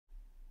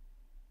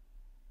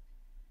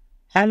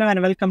Hello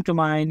and welcome to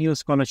my new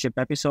scholarship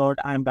episode.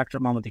 I'm Dr.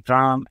 Mohammad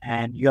Ikram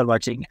and you're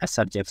watching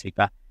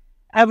SRJAFRICA.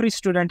 Every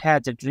student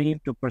has a dream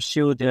to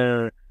pursue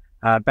their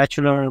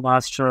bachelor,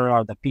 master,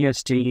 or the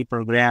PhD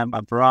program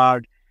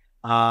abroad,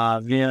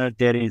 where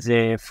there is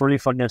a fully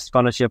funded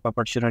scholarship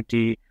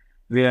opportunity,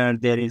 where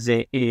there is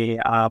a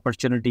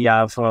opportunity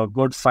of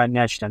good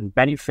financial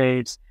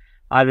benefits,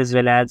 as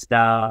well as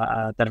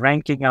the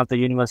ranking of the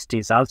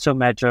universities also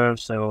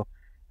matters. So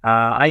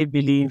I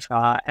believe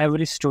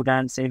every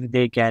student, if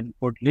they can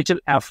put little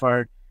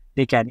effort,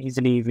 they can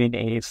easily win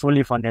a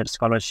fully funded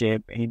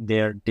scholarship in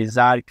their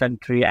desired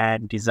country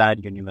and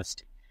desired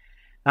university.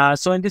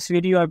 So in this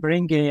video, I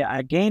bring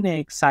again an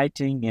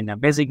exciting and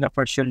amazing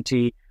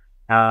opportunity.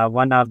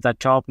 One of the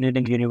top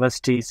leading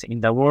universities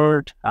in the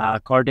world,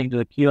 according to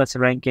the QS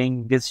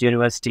ranking, this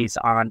university is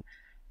on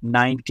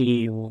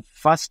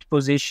 91st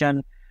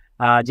position.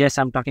 Yes,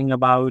 I'm talking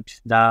about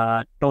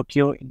the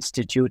Tokyo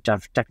Institute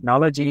of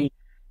Technology.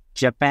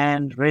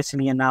 Japan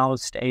recently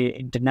announced a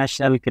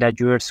international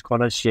graduate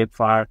scholarship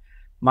for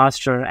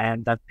master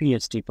and the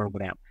PhD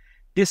program.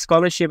 This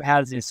scholarship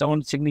has its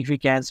own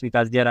significance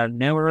because there are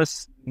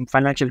numerous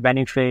financial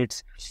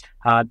benefits.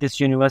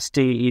 This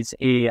university is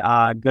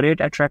a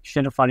great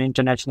attraction for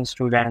international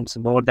students.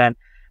 More than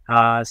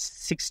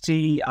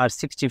 60 or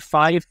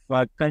 65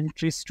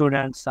 country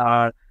students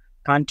are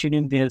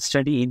continuing their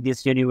study in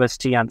this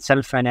university on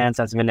self-finance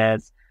as well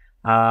as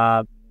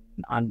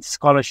on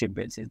scholarship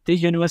basis.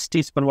 This university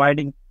is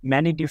providing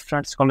many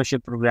different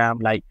scholarship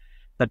programs, like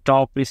the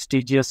top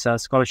prestigious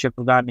scholarship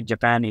program in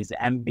Japan is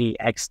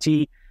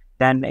MEXT,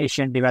 then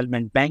Asian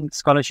Development Bank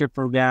scholarship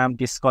program.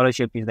 This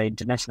scholarship is the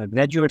International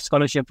Graduate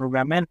Scholarship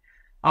Program, and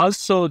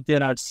also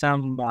there are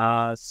some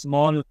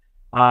small,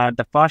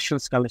 the partial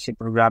scholarship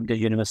program the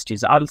university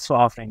is also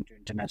offering to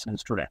international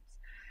students.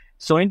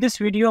 So in this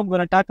video, I'm going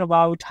to talk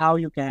about how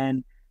you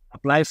can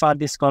apply for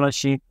this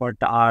scholarship, what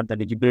are the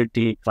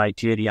eligibility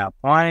criteria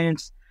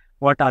points,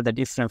 what are the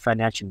different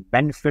financial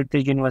benefits the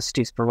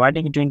university is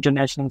providing to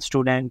international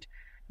students.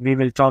 We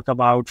will talk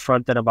about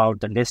further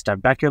about the list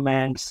of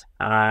documents,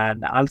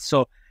 and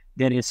also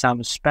there is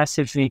some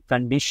specific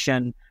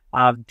condition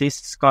of this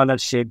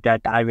scholarship that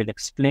I will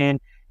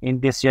explain in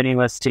this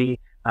university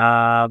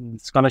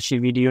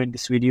scholarship video. In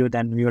this video,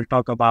 then we will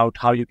talk about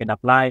how you can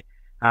apply.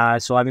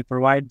 So I will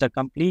provide the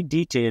complete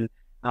detail.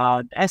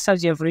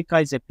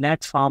 SRJAFRICA is a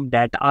platform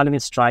that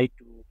always try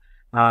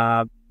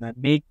to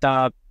make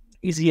the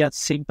easiest,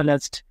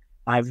 simplest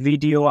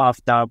video of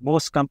the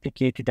most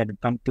complicated and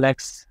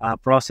complex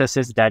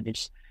processes that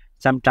is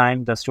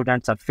sometimes the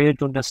students are failed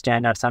to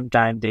understand, or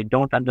sometimes they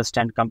don't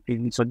understand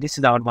completely. So this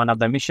is one of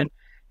the mission.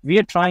 We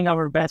are trying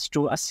our best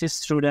to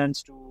assist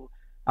students to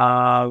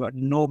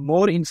know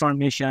more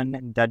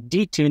information, the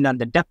detail and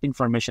the depth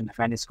information of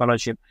any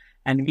scholarship.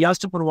 And we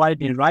also provide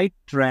the right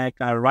track,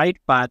 a right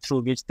path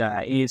through which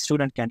a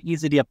student can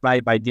easily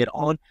apply by their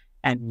own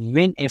and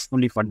win a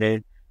fully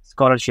funded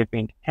scholarship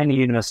in any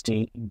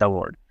university in the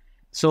world.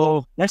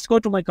 So let's go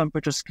to my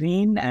computer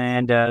screen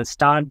and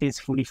start this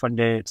fully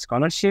funded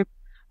scholarship.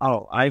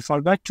 Oh, I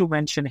forgot to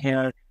mention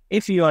here,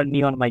 if you are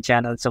new on my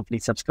channel, so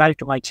please subscribe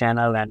to my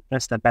channel and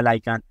press the bell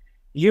icon.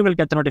 You will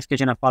get the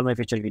notification of all my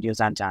future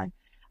videos on time.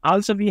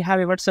 Also, we have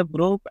a WhatsApp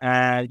group.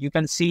 You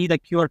can see the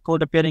QR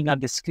code appearing on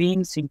the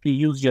screen. Simply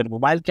use your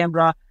mobile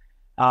camera,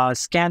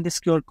 scan this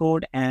QR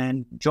code,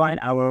 and join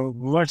our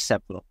WhatsApp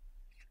group.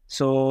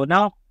 So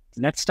now,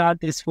 let's start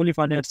this fully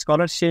funded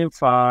scholarship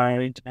for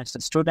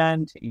international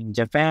students in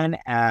Japan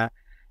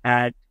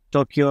at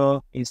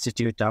Tokyo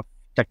Institute of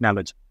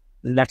Technology.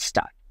 Let's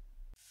start.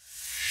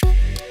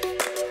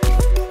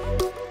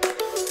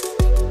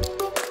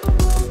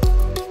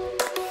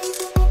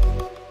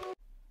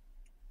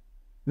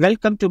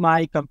 Welcome to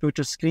my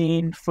computer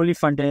screen, fully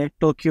funded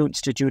Tokyo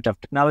Institute of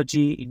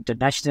Technology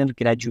International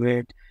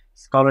Graduate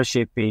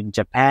Scholarship in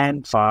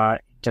Japan for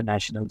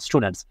international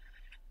students.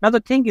 Now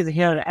the thing is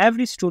here,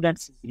 every student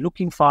is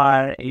looking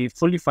for a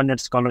fully funded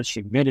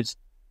scholarship where there is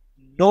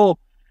no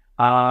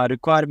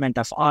requirement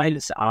of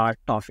IELTS or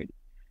TOEFL.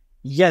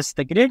 Yes,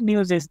 the great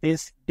news is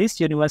this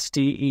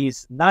university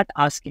is not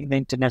asking the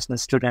international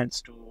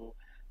students to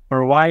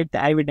provide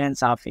the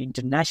evidence of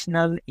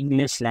international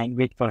English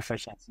language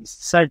proficiency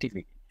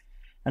certificate.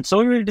 And so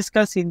we will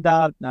discuss in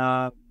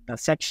the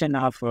section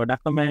of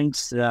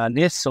documents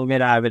list, so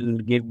where I will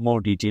give more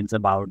details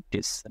about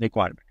this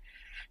requirement.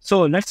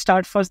 So let's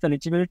start first the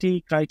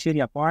eligibility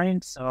criteria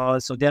points.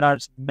 So there are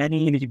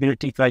many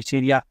eligibility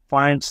criteria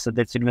points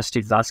that university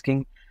is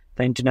asking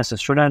the international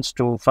students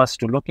to first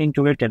to look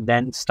into it and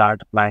then start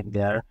applying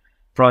their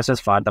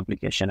process for the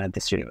application at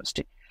this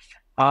university.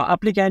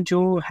 Applicant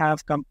who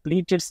have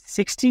completed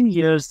 16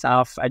 years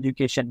of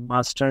education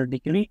master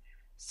degree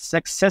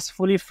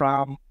successfully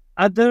from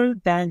other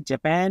than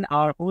Japan,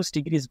 or whose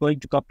degree is going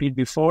to complete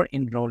before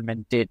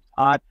enrollment date,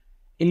 are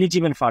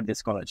eligible for this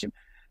scholarship.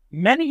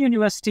 Many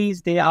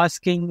universities, they are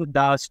asking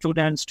the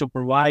students to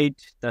provide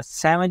the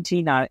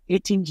 17 or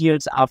 18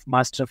 years of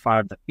master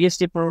for the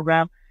PhD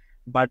program,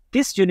 but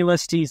this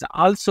university is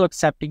also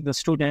accepting the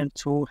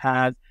students who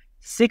have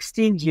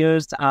 16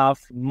 years of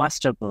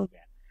master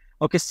program.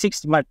 Okay,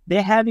 but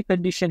they have a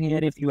condition here: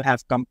 if you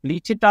have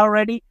completed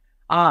already,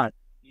 or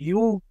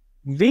you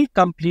will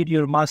complete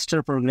your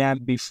master program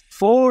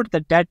before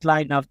the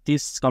deadline of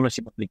this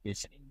scholarship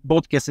application. In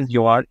both cases,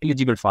 you are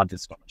eligible for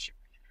this scholarship.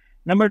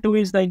 Number two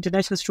is the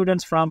international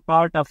students from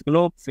part of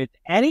globe with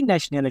any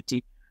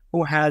nationality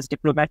who has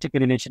diplomatic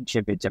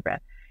relationship with Japan.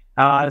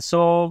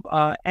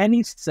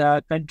 Any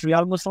country,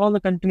 almost all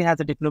the country has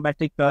a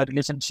diplomatic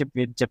relationship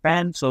with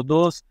Japan. So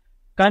those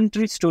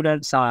country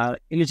students are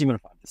eligible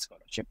for this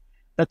scholarship.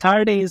 The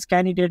third is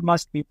candidate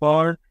must be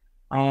born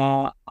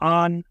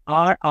on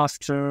or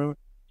after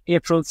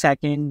April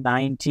 2nd,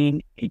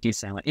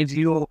 1987. If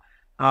you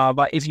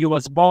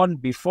was born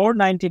before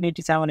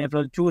 1987,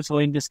 April 2, so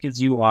in this case,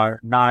 you are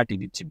not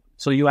eligible.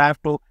 So you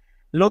have to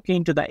look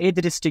into the age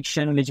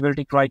restriction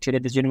eligibility criteria.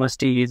 This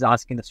university is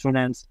asking the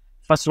students.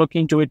 First, look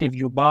into it. If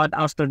you born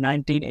after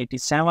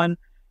 1987,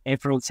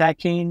 April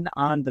 2nd,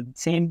 on the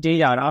same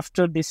day or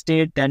after this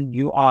date, then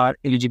you are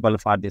eligible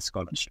for this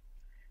scholarship.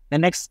 The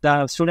next,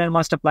 the student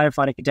must apply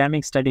for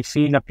academic study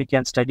field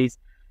applicant studies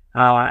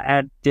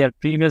at their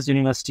previous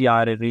university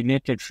or a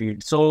related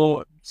field.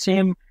 So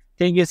same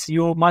thing is,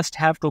 you must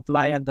have to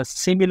apply on the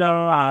similar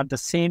or the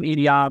same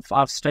area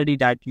of study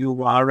that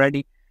you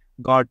already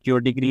got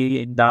your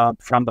degree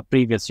from the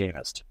previous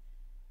university.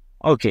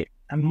 Okay,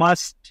 and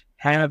must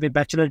have a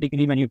bachelor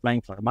degree when you're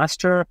applying for a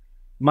master,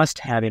 must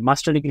have a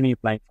master degree when you're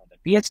applying for the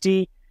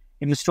PhD.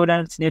 If the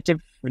student's native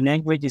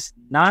language is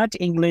not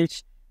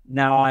English,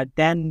 now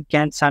then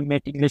can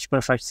submit English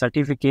Perfect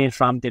Certificate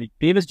from their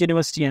previous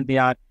university and they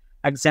are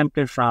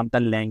exempted from the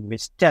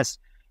language test.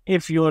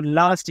 If your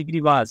last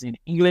degree was in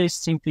English,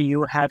 simply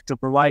you have to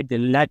provide the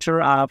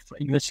letter of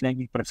English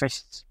language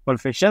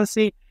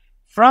proficiency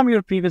from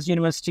your previous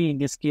university. In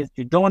this case,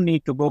 you don't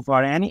need to go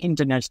for any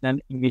international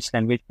English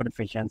language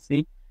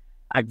proficiency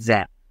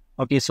exam.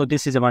 Okay, so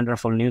this is a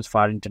wonderful news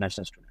for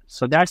international students.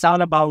 So that's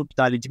all about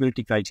the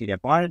eligibility criteria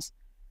points.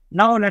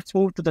 Now let's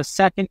move to the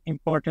second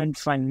important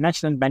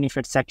financial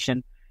benefit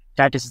section.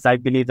 That is, I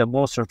believe, the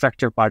most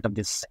attractive part of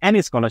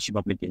any scholarship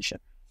application.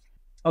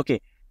 Okay,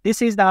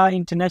 this is the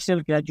International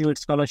Graduate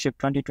Scholarship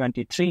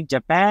 2023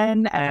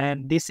 Japan,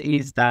 and this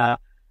is the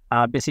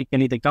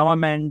basically the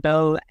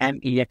governmental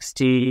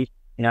MEXT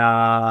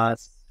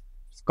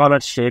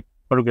scholarship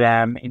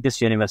program in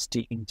this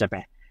university in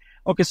Japan.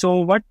 Okay, so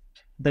what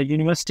the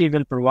university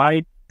will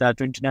provide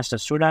to international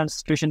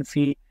students, tuition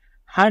fee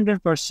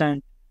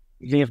 100%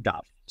 waived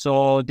off.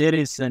 So there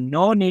is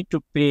no need to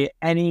pay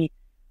any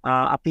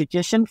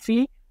application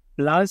fee,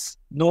 plus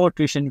no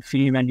tuition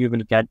fee when you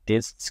will get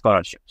this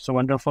scholarship. So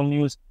wonderful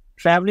news.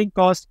 Traveling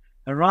cost,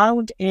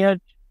 around air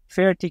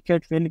fare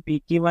ticket will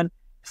be given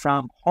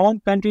from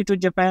home country to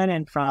Japan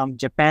and from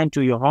Japan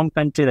to your home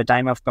country the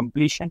time of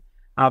completion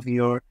of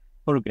your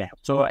program.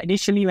 So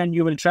initially when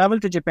you will travel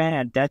to Japan,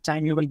 at that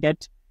time you will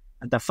get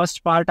the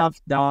first part of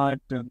the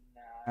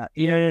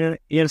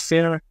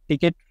airfare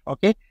ticket,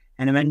 okay?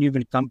 And when you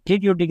will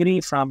complete your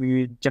degree from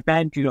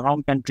Japan to your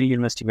home country,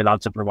 university will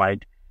also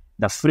provide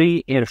the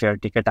free airfare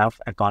ticket of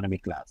economy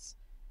class.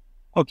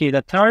 Okay,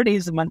 the third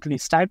is monthly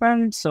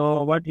stipend.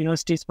 So what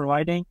university is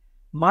providing?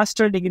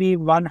 Master degree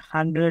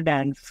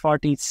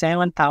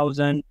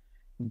 147,000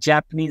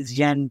 Japanese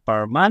yen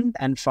per month,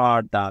 and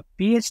for the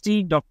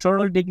PhD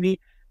doctoral degree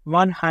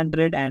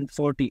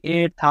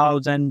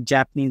 148,000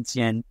 Japanese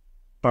yen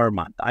per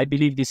month. I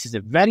believe this is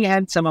a very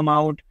handsome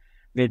amount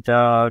with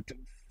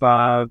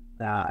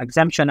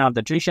exemption of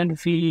the tuition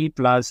fee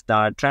plus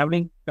the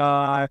traveling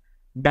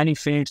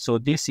benefit. So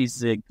this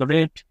is a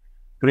great,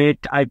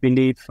 I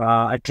believe,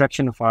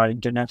 attraction for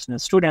international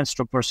students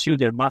to pursue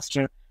their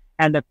master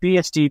and the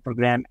PhD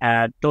program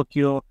at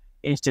Tokyo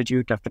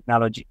Institute of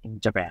Technology in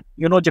Japan.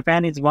 You know,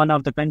 Japan is one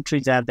of the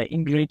countries that are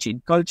enriched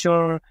in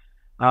culture.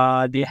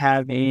 They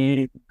have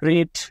a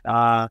great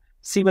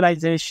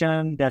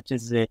civilization that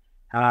is a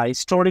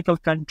historical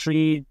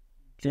country.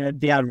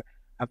 They are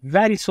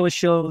very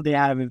social. They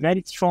have a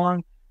very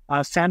strong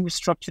family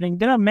structuring.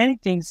 There are many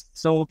things.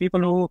 So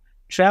people who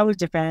travel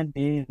Japan,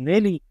 they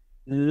really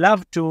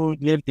love to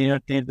live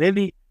there. They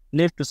really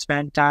live to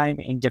spend time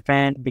in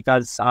Japan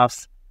because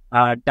of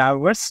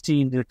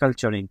diversity in the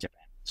culture in Japan.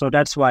 So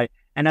that's why.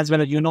 And as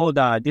well as, you know,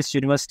 this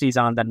university is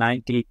on the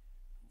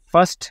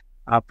 91st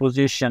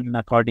position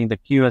according to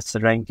the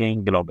QS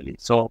ranking globally.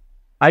 So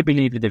I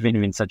believe it's a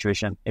win-win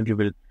situation if you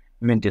will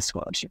win this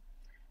scholarship.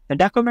 The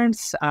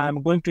documents,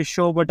 I'm going to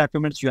show what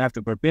documents you have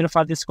to prepare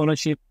for this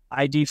scholarship.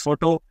 ID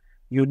photo,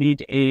 you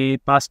need a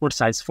passport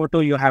size photo.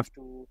 You have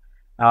to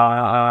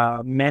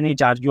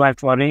manage, or you have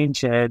to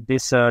arrange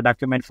this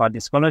document for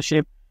this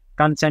scholarship.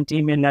 Consent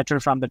email letter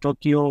from the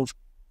Tokyo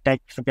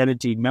Tech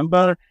faculty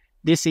member.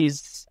 This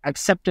is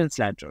acceptance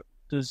letter.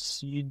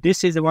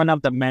 This is one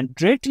of the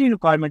mandatory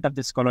requirement of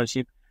the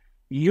scholarship.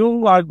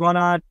 You are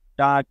gonna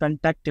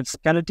contact a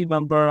faculty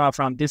member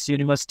from this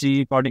university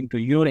according to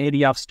your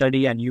area of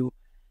study, and you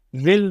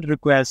will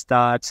request the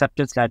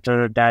acceptance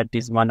letter. That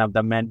is one of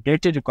the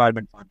mandatory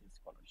requirement for this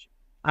scholarship.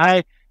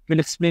 I We'll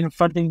explain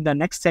further in the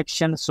next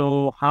section.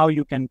 So how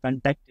you can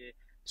contact a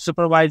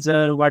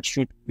supervisor, what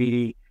should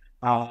be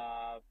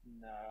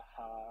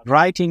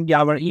writing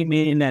our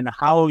email, and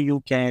how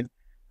you can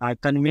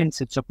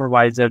convince a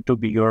supervisor to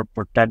be your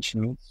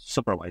potential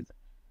supervisor.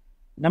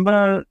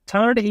 Number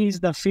third is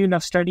the field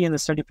of study and the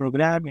study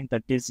program in the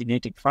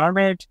designated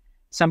format.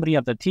 Summary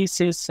of the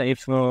thesis. If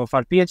for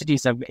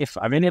PhDs, if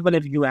available,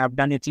 if you have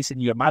done a thesis in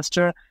your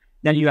master,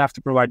 then you have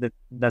to provide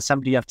the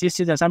summary of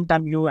thesis. And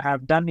sometimes you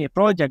have done a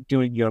project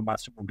during your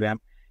master program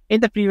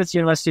in the previous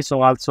university,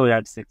 so also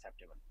that's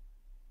acceptable.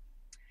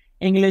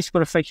 English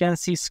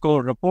proficiency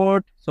score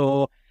report.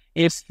 So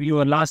if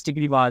your last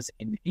degree was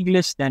in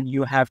English, then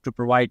you have to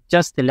provide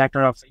just the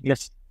letter of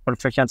English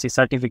proficiency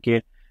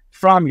certificate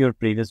from your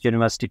previous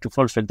university to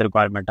fulfill the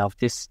requirement of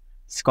this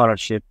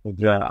scholarship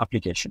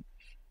application.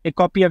 A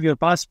copy of your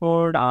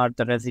passport or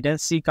the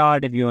residency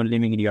card if you are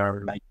living in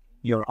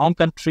your own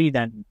country,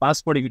 then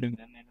passport if you're living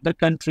in another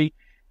country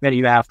where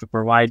you have to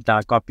provide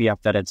the copy of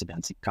the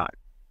residency card.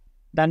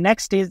 The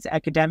next is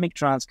academic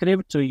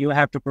transcript. So you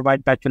have to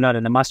provide bachelor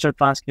and the master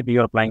transcript. If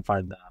you're applying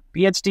for the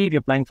PhD, if you're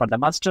applying for the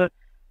master,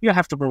 you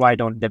have to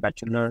provide only the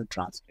bachelor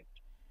transcript.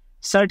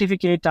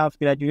 Certificate of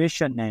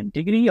graduation and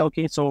degree.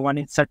 Okay, so one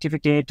is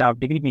certificate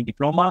of degree mean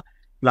diploma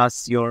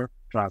plus your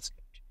transcript.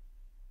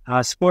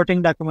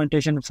 Supporting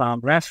documentation from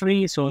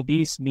referee. So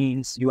this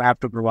means you have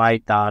to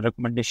provide the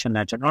recommendation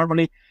letter.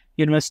 Normally,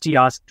 university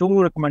asks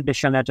 2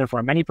 recommendation letters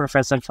for many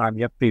professors from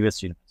your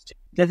previous university.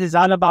 This is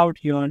all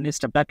about your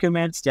list of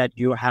documents that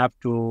you have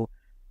to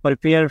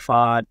prepare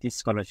for this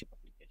scholarship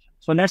application.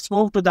 So let's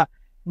move to the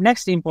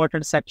next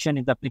important section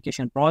in the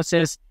application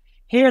process.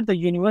 Here, the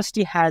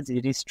university has a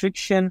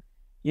restriction.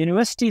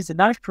 University is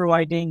not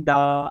providing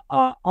the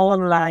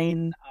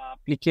online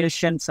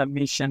application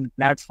submission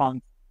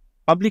platform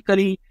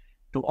publicly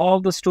to all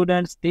the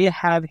students. They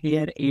have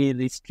here a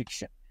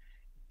restriction.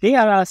 They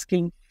are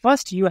asking,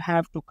 first you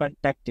have to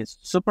contact a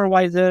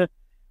supervisor.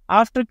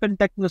 After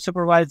contacting the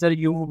supervisor,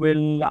 you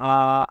will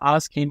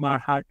ask him or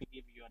her to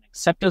give you an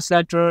acceptance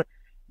letter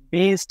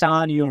based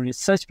on your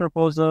research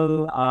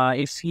proposal.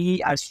 If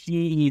he or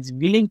she is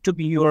willing to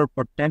be your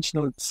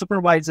potential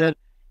supervisor,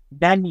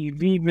 then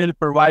we will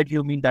provide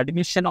you, the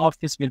admission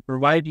office will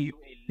provide you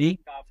a link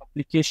of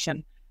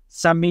application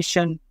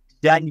submission.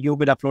 Then you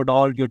will upload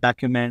all your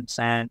documents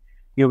and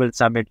you will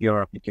submit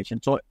your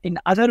application. So in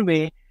other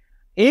way,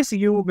 if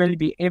you will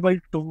be able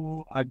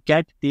to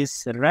get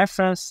this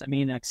reference,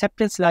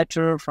 acceptance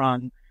letter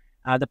from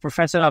the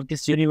professor of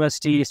this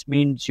university, it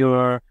means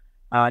your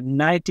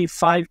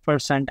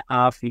 95%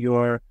 of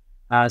your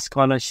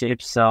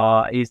scholarships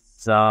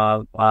is,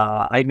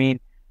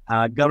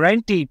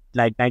 guaranteed,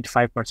 like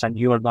 95%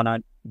 you are going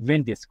to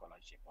win this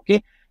scholarship.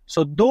 Okay.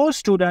 So those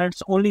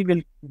students only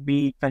will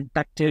be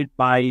contacted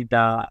by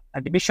the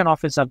admission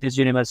office of this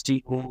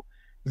university who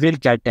will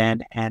get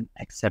an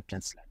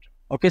acceptance letter.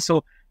 Okay.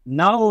 So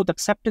now the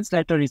acceptance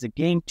letter is a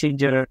game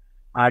changer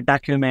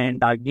document,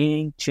 a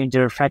game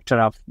changer factor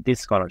of this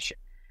scholarship.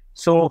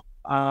 So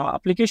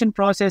application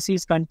process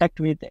is contact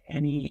with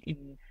any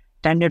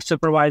intended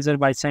supervisor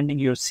by sending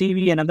your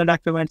CV and other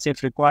documents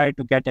if required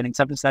to get an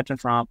acceptance letter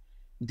from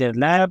their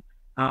lab.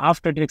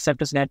 After the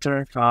acceptance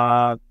letter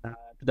to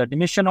the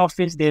admission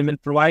office, they will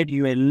provide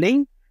you a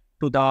link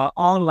to the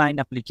online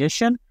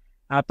application.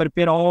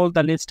 Prepare all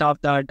the list of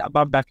the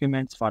above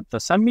documents for the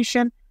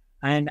submission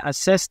and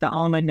assess the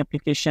online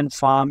application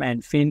form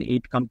and fill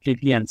it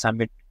completely and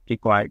submit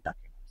required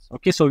documents.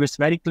 Okay, so it's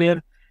very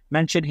clear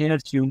mentioned here.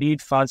 You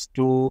need first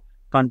to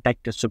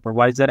contact a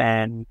supervisor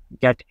and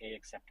get a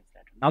acceptance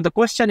letter. Now the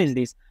question is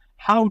this: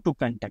 how to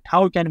contact?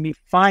 How can we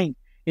find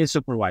a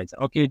supervisor?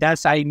 Okay,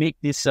 that's I make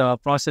this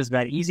process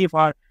very easy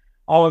for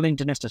all the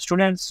international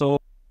students. So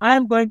I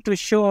am going to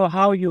show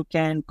how you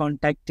can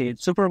contact a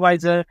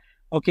supervisor.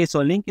 Okay,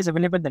 so link is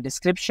available in the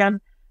description.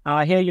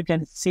 Here you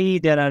can see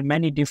there are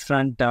many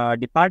different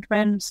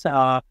departments.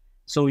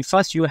 So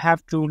first you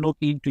have to look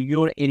into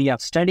your area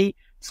of study.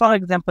 For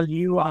example,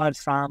 you are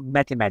from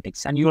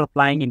mathematics and you are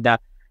applying in the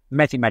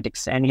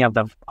mathematics, any of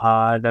the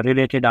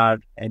related or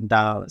in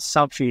the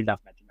subfield of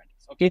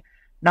mathematics. Okay.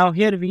 Now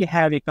here we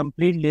have a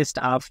complete list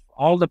of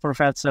all the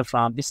professors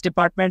from this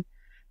department.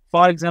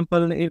 For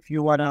example, if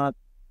you want to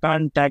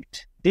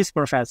contact this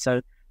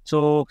professor,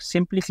 so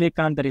simply click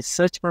on the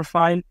research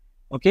profile.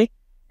 Okay.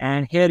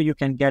 And here you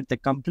can get the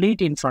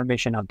complete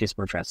information of this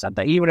professor,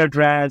 the email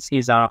address,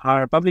 his or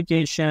her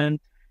publication,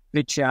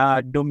 which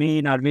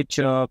domain or which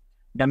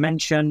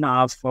dimension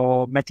of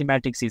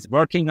mathematics is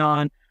working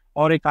on,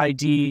 ORIC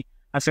ID,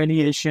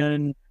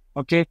 affiliation.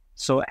 Okay,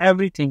 so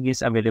everything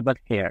is available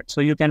here.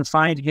 So you can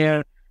find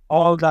here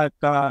all the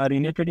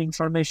related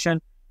information.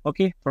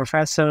 Okay,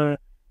 professor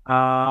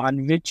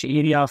on which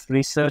area of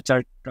research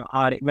or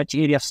which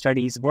area of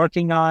study is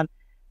working on,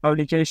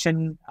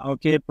 publication,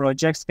 okay,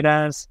 projects,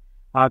 grants,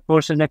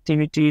 courses,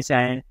 activities,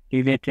 and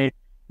related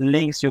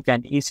links you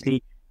can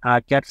easily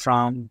get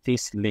from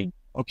this link.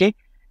 Okay,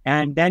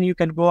 and then you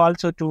can go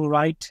also to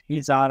write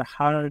his or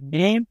her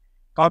name,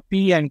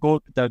 copy, and go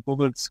to the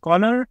Google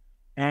Scholar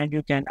and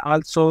you can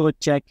also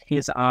check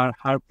his or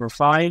her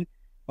profile.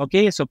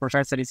 Okay, so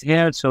professor is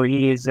here, so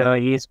he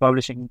is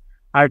publishing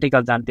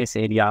articles on this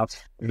area of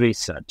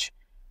research.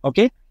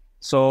 Okay,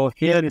 so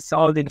here is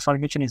all the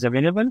information is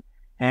available,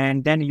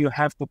 and then you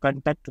have to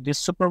contact this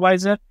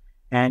supervisor,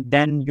 and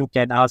then you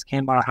can ask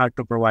him or her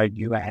to provide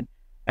you an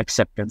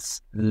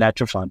acceptance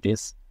letter for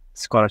this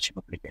scholarship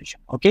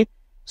application. Okay,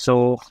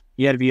 so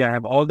here we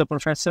have all the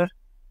professor.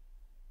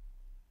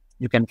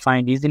 You can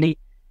find easily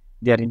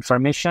their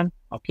information.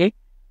 Okay,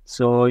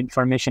 so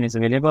information is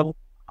available,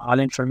 all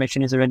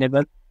information is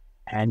available,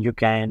 and you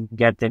can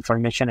get the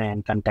information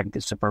and contact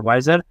the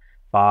supervisor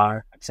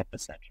for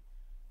acceptance letter.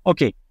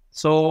 Okay,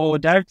 so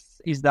that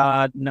is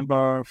the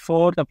number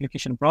 4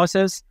 application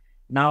process.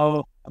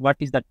 Now, what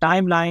is the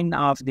timeline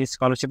of this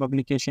scholarship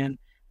application?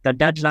 The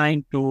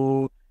deadline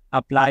to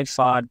apply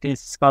for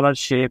this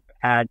scholarship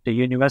at the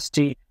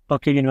university,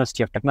 Tokyo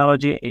University of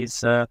Technology,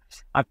 is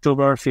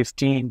October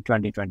 15,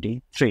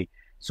 2023.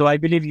 So I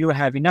believe you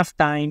have enough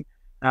time,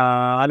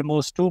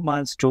 almost 2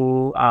 months,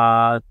 to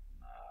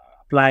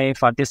apply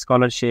for this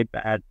scholarship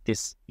at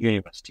this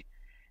university.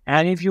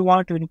 And if you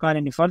want to inquire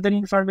any further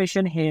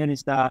information, here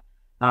is the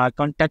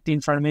contact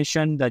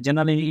information, the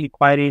General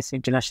Inquiries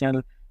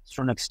International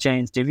Student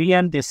Exchange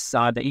Division.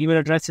 The email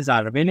addresses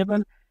are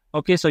available.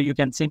 Okay, so you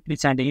can simply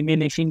send an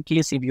email in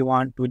case if you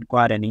want to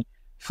inquire any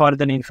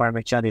further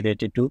information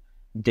related to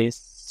this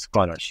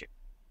scholarship.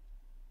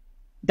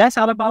 That's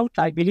all about,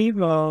 I believe,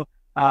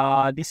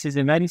 this is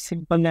a very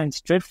simple and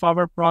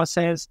straightforward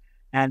process.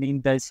 And in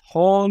this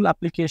whole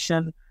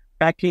application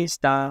package,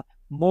 the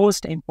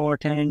most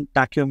important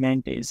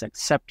document is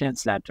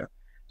acceptance letter.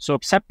 So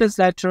acceptance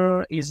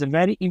letter is a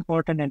very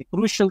important and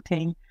crucial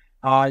thing.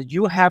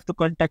 You have to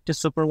contact a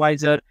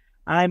supervisor.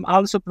 I'm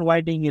also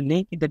providing a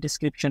link in the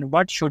description.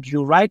 What should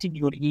you write in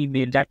your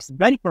email? That's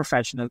very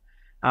professional.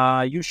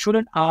 You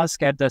shouldn't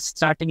ask at the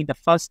starting in the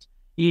first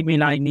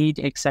email, I need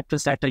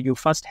acceptance letter. You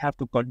first have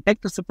to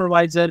contact the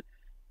supervisor,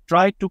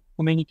 try to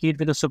communicate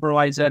with the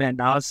supervisor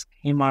and ask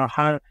him or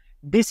her,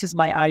 this is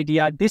my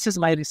idea, this is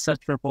my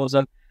research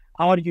proposal.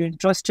 Are you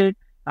interested?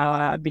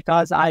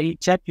 Because I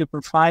check your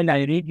profile,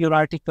 I read your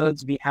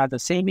articles, we have the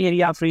same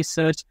area of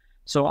research.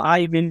 So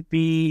I will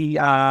be,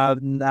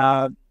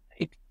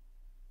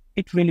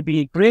 it will be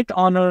a great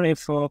honor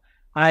if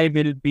I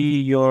will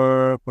be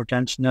your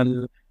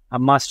potential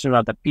master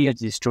or the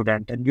PhD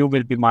student, and you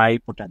will be my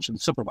potential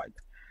supervisor.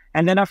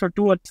 And then after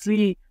 2 or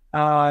 3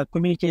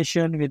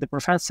 communication with the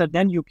professor,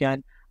 then you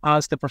can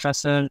ask the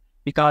professor,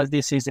 because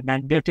this is a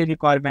mandatory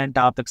requirement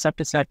of the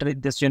acceptance letter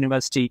in this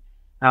university.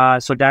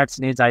 So that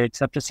needs I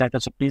acceptance letter.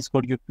 So please,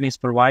 could you please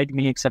provide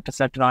me acceptance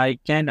letter? I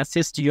can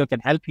assist you, I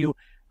can help you.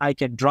 I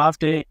can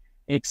draft a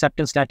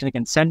acceptance letter, I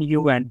can send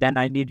you, and then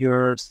I need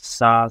your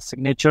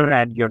signature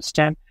and your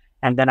stamp,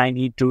 and then I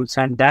need to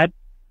send that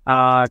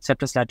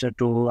acceptance letter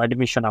to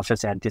admission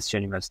office at this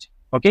university.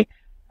 Okay,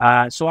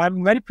 so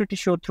I'm very pretty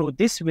sure through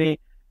this way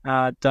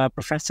the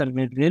professor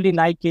will really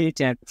like it,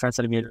 and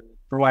professor will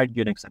provide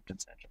you an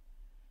acceptance letter.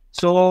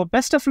 So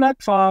best of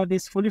luck for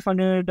this fully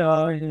funded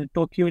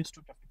Tokyo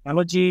Institute of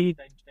Technology,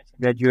 the International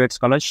Graduate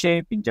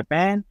Scholarship in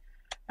Japan.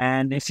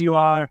 And if you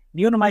are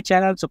new to my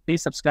channel, so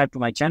please subscribe to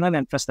my channel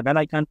and press the bell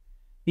icon.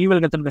 You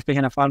will get the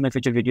notification of all my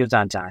future videos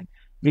on time.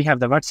 We have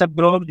the WhatsApp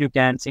group. You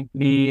can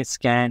simply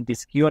scan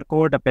this QR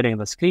code appearing on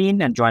the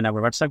screen and join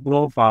our WhatsApp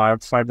group for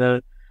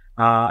further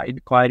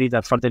inquiries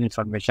or further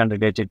information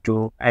related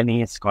to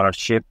any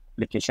scholarship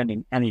application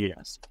in any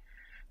university.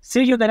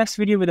 See you in the next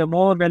video with a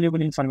more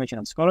valuable information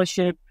on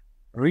scholarship,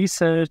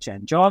 research,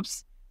 and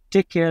jobs.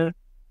 Take care.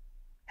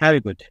 Have a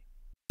good day.